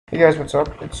Hey guys, what's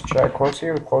up? It's Chad Close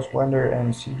here with Close Blender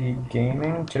and CD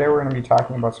Gaming. Today we're going to be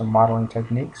talking about some modeling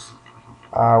techniques.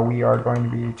 We are going to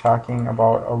be talking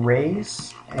about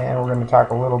arrays, and we're going to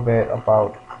talk a little bit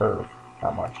about curve.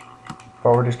 Not much,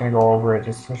 but we're just going to go over it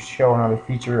just to show another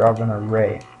feature of an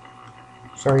array.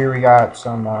 So here we got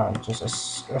some just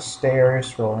a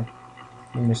stairs, so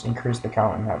you can just increase the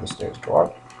count and have the stairs go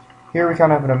up. Here we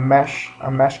kind of have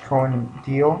a mesh cone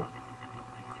deal.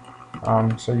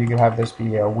 So you could have this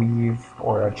be a weave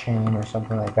or a chain or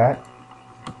something like that.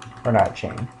 Or not a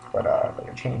chain, but like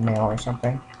a chain mail or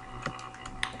something.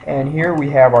 And here we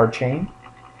have our chain.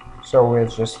 So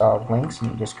it's just links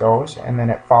and it just goes. And then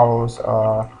it follows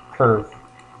a curve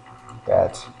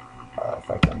that, if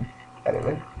I can edit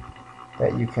it,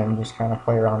 that you can just kind of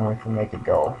play around with and make it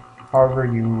go however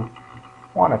you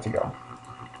want it to go.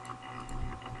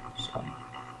 So,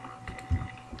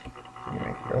 you make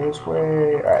it go this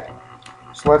way. Alright.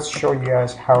 So let's show you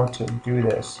guys how to do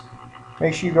this.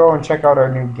 Make sure you go and check out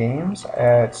our new games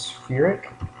at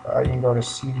Spheric. You can go to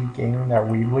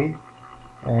cdgaming.weebly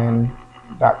and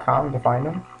 .com to find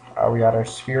them. We got our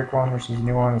Spheric one, which is a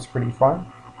new one. It's pretty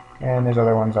fun. And there's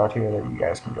other ones out here that you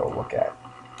guys can go look at.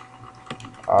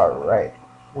 Alright,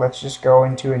 let's just go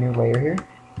into a new layer here.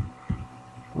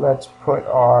 Let's put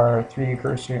our 3D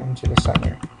cursor into the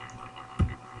center.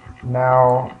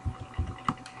 Now,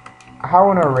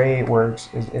 how an array works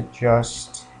is it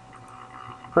just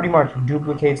pretty much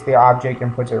duplicates the object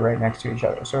and puts it right next to each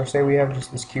other. So say we have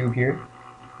just this cube here,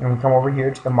 and we come over here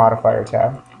to the Modifier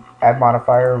tab, add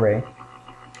Modifier Array.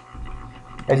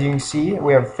 As you can see,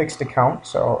 we have fixed count,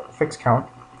 so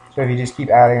if you just keep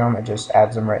adding them, it just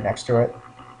adds them right next to it.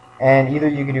 And either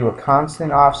you can do a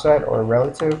constant offset or a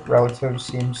relative. Relative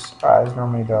seems is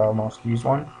normally the most used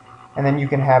one. And then you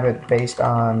can have it based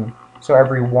on, so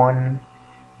every one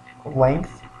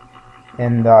length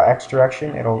in the x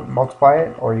direction it'll multiply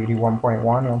it, or you do 1.1,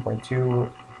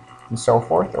 1.2 and so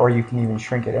forth, or you can even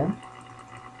shrink it in.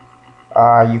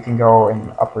 You can go in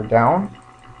up or down,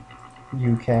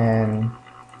 you can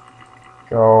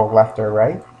go left or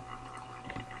right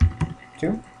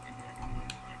too.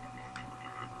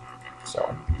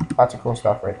 So lots of cool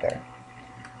stuff right there.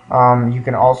 You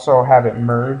can also have it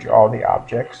merge all the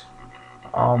objects.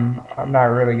 I'm not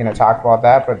really going to talk about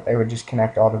that, but they would just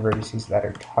connect all the vertices that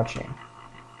are touching.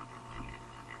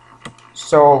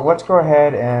 So let's go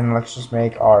ahead and let's just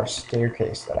make our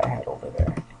staircase that I had over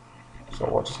there. So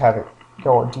we'll just have it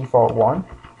go default 1.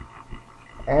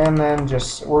 And then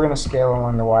we're going to scale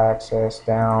along the y-axis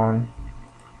down.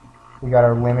 We got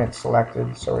our limit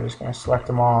selected, so we're just going to select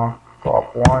them all, go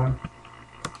up 1.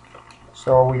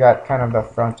 So we got kind of the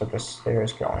front of the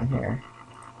stairs going here.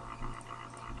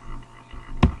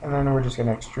 And then we're just going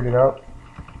to extrude it out,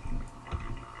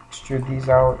 extrude these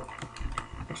out,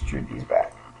 extrude these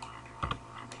back.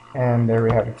 And there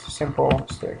we have a simple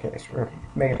staircase. We're going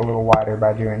to make it a little wider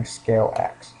by doing scale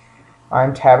X.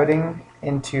 I'm tabbiting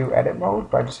into edit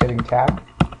mode by just hitting tab,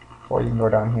 or you can go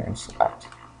down here and select.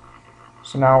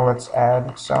 So now let's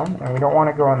add some, and we don't want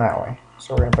to go in that way.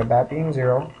 So we're going to put that being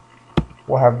 0.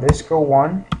 We'll have this go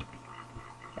 1,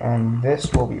 and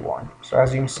this will be 1. So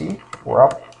as you can see, we're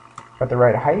up at the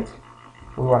right height.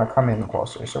 We want to come in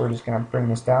closer, so we're just going to bring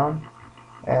this down,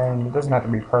 and it doesn't have to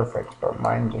be perfect, but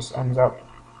mine just ends up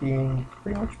being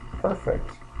pretty much perfect.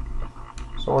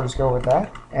 So we'll just go with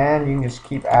that, and you can just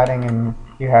keep adding, and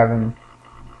you have an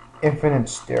infinite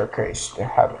staircase to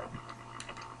heaven.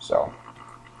 So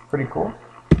pretty cool.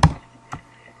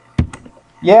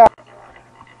 Yeah.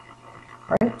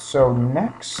 Alright, so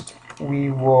next we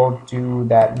will do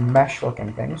that mesh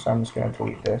looking thing, so I'm just going to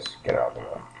delete this, get it out of the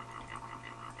way.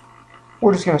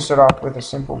 We're just going to start off with a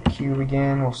simple cube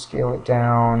again. We'll scale it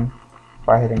down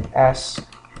by hitting S,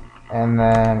 and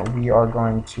then we are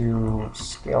going to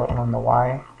scale it on the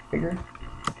Y figure,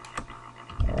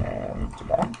 and do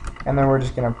that. And then we're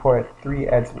just going to put 3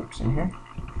 edge loops in here.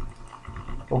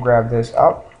 We'll grab this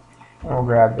up, and we'll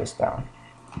grab this down.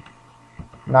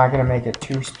 Not going to make it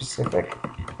too specific.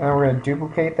 And then we're going to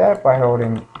duplicate that by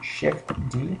holding Shift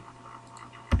D,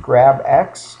 grab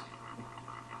X,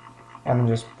 and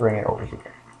just bring it over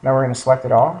here. Now we're going to select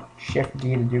it all, Shift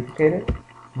D to duplicate it,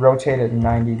 rotate it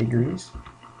 90 degrees,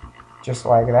 just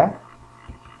like that.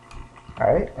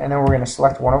 Alright, and then we're going to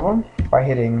select one of them by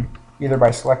hitting, either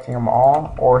by selecting them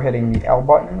all or hitting the L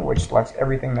button, which selects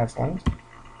everything that's linked.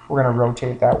 We're going to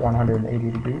rotate that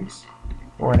 180 degrees.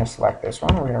 We're going to select this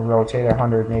one, we're going to rotate it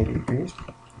 180 degrees.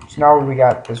 So now we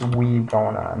got this weave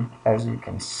going on, as you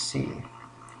can see.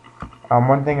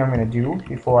 One thing I'm going to do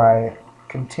before I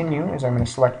continue is I'm going to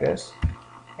select this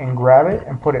and grab it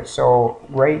and put it so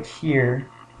right here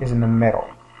is in the middle.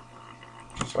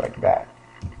 just like that.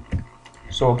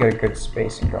 So we'll get a good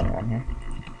spacing going on here.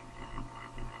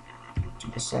 Do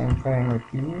the same thing with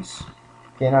these.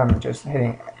 Again, I'm just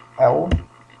hitting L,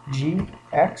 G,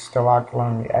 X to lock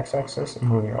along the x-axis and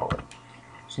moving over.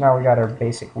 So now we got our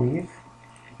basic weave.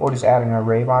 We'll just add an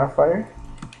array modifier.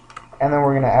 And then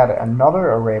we're going to add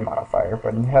another array modifier,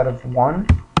 but instead of 1,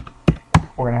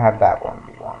 we're going to have that one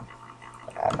be 1.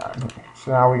 Add on here.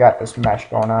 So now we got this mesh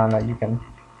going on that you can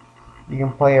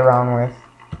play around with.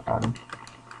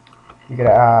 You could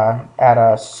add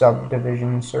a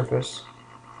subdivision surface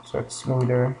so it's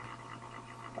smoother.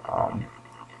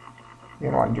 You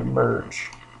want to do merge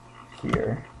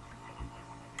here.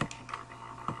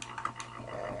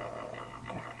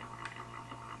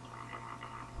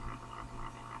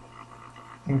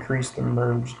 Increase the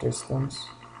merge distance.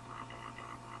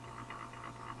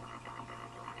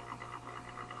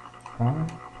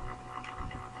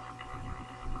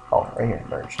 Oh, right here,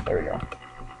 merge. There we go.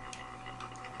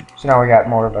 So now we got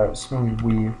more of a smooth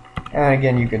weave. And then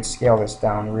again, you could scale this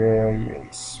down really, really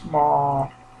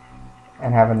small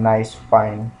and have a nice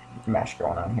fine mesh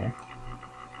going on here.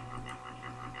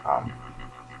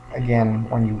 Again,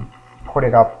 when you put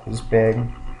it up this big,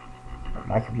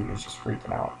 my computer's just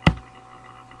freaking out.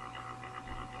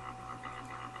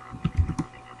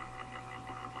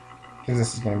 Because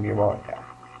this is going to be about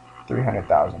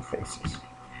 300,000 faces.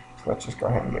 So let's just go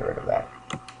ahead and get rid of that.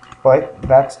 But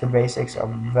that's the basics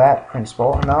of that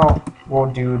principle. And now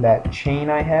we'll do that chain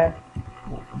I had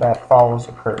that follows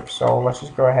a curve. So let's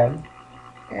just go ahead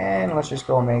and let's just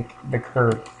go make the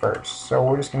curve first. So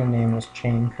we're just going to name this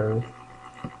chain curve.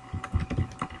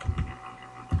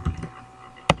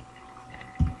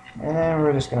 And then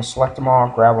we're just going to select them all,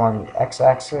 grab along the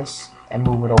x-axis, and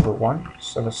move it over 1.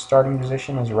 So the starting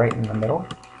position is right in the middle.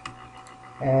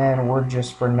 And we're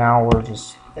just, for now, we'll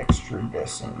just extrude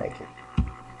this and make it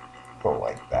go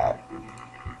like that.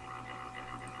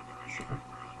 Sure.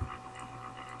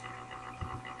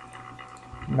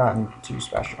 Nothing too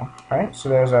special. Alright, so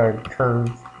there's our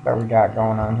curve that we got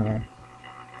going on here.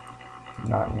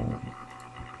 Nothing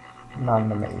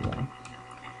amazing.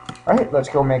 Alright, let's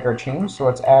go make our chain. So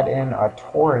let's add in a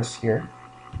torus here.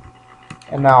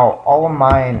 And now all of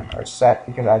mine are set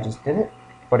because I just did it.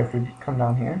 But if we come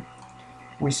down here,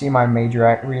 we see my major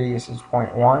radius is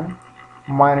 0.1.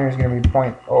 Minor is going to be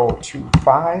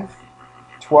 0.025.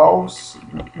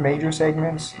 12 major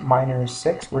segments, minor is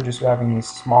 6. We're just having these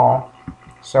small,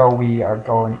 so we are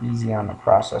going easy on the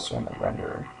processor and the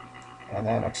renderer. And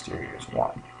then exterior is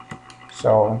 1.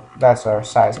 So that's our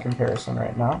size comparison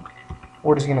right now.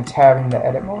 We're just going to tab into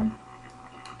edit mode.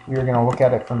 We're going to look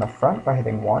at it from the front by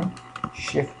hitting 1.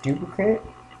 Shift duplicate.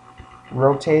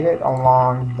 Rotate it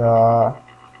along the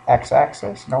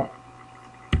x-axis. Nope.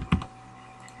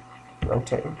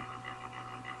 Rotate.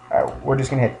 We're just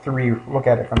going to hit 3, look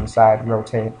at it from the side,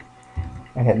 rotate,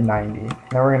 and hit 90. And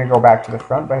then we're going to go back to the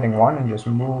front by hitting 1 and just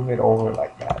move it over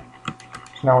like that.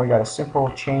 So now we got a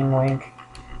simple chain link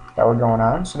that we're going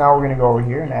on. So now we're going to go over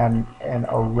here and add an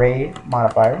array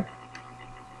modifier.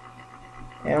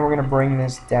 And we're going to bring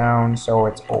this down so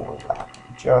it's overlapping,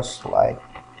 just like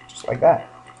that.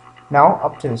 Now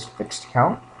up to this fixed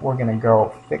count, we're going to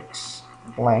go fix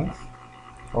length,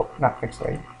 oh, not fixed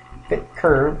length, fit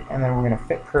curve, and then we're going to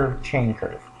fit curve chain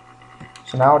curve.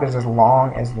 So now it is as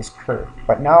long as this curve,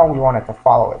 but now we want it to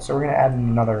follow it. So we're going to add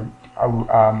another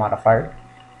modifier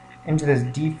into this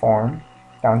deform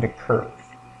down to curve,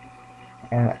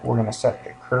 and we're going to set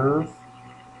the curve.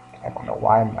 I don't know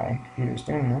why my computer's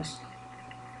doing this.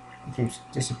 It keeps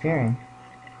disappearing,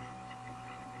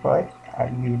 but I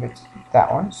believe it's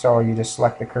that one. So you just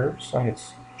select the curve, so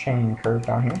it's chain curve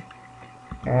down here,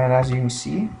 and as you can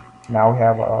see, now we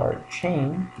have our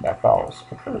chain that follows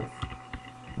the curve.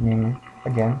 Meaning,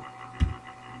 again,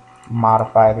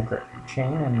 modify the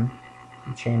chain, and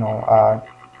the chain will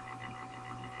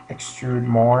extrude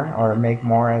more or make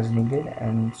more as needed,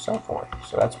 and so forth.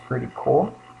 So that's pretty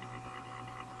cool.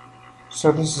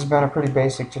 So this has been a pretty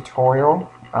basic tutorial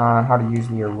on how to use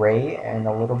the array and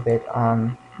a little bit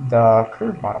on the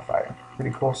curve modifier.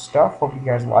 Pretty cool stuff. Hope you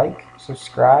guys like,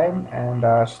 subscribe,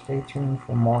 and stay tuned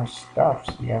for more stuff.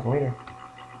 See you guys later.